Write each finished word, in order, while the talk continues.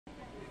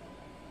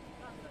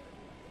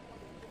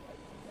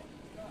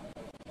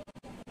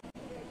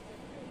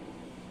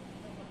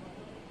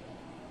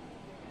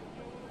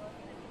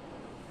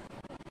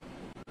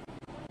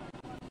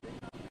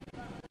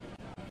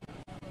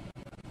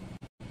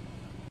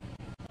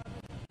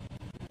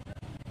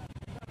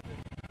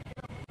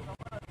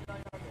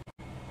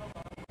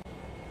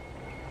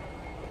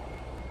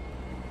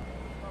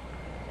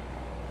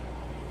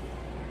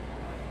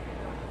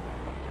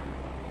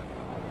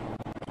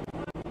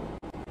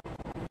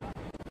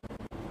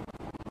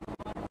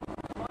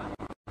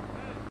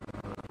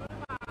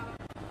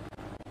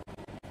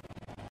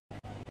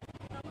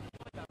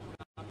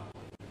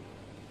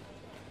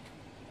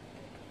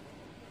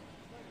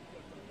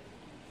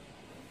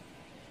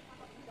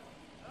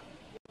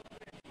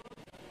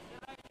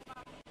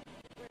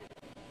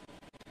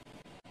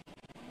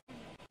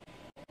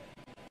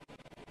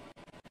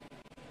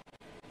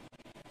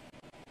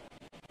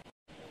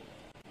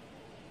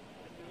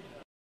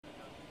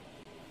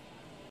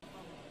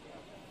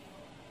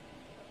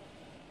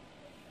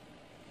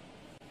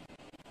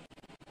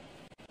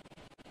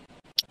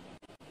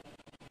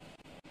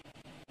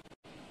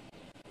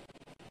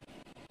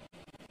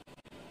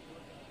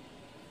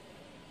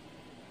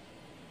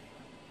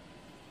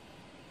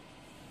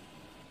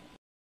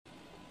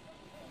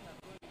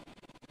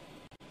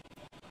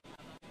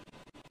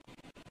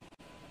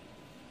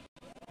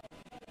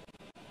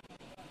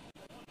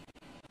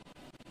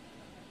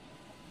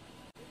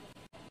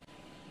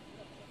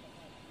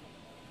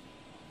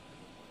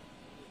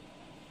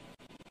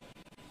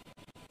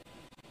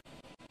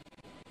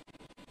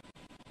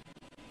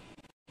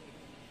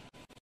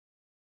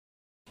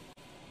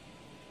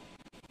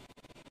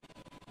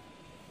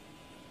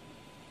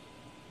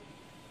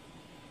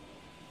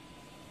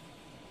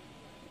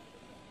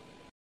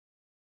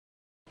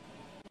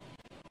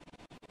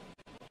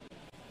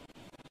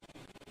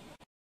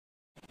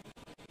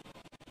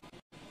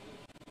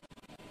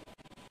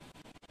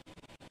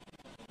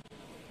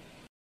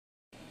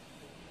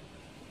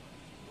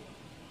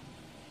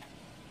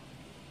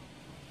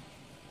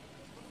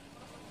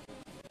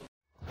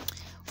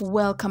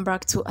Welcome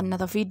back to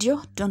another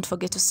video. Don't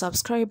forget to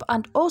subscribe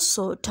and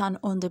also turn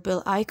on the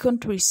bell icon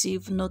to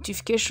receive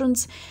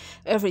notifications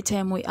every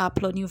time we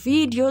upload new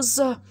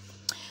videos.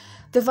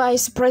 The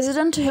Vice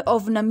President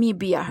of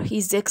Namibia,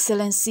 His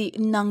Excellency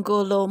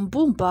Nangolo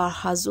Mbumba,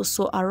 has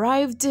also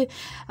arrived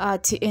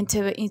at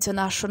Entebbe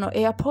International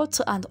Airport,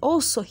 and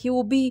also he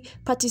will be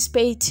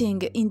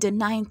participating in the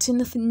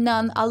 19th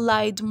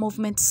Non-Allied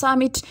Movement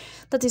Summit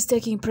that is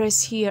taking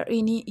place here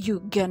in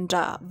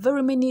Uganda.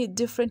 Very many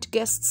different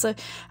guests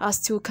are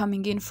still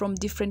coming in from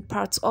different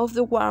parts of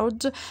the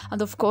world,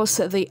 and of course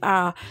they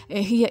are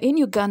here in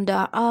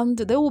Uganda, and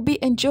they will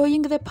be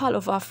enjoying the Pearl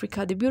of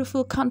Africa, the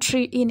beautiful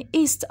country in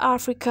East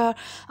Africa,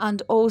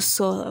 and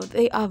also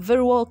they are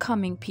very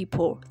welcoming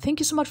people. Thank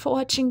you so much for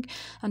watching,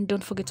 and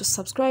don't forget to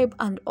subscribe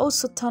and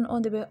also turn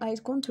on the bell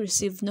icon to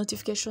receive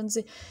notifications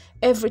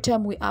every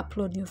time we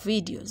upload new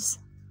videos.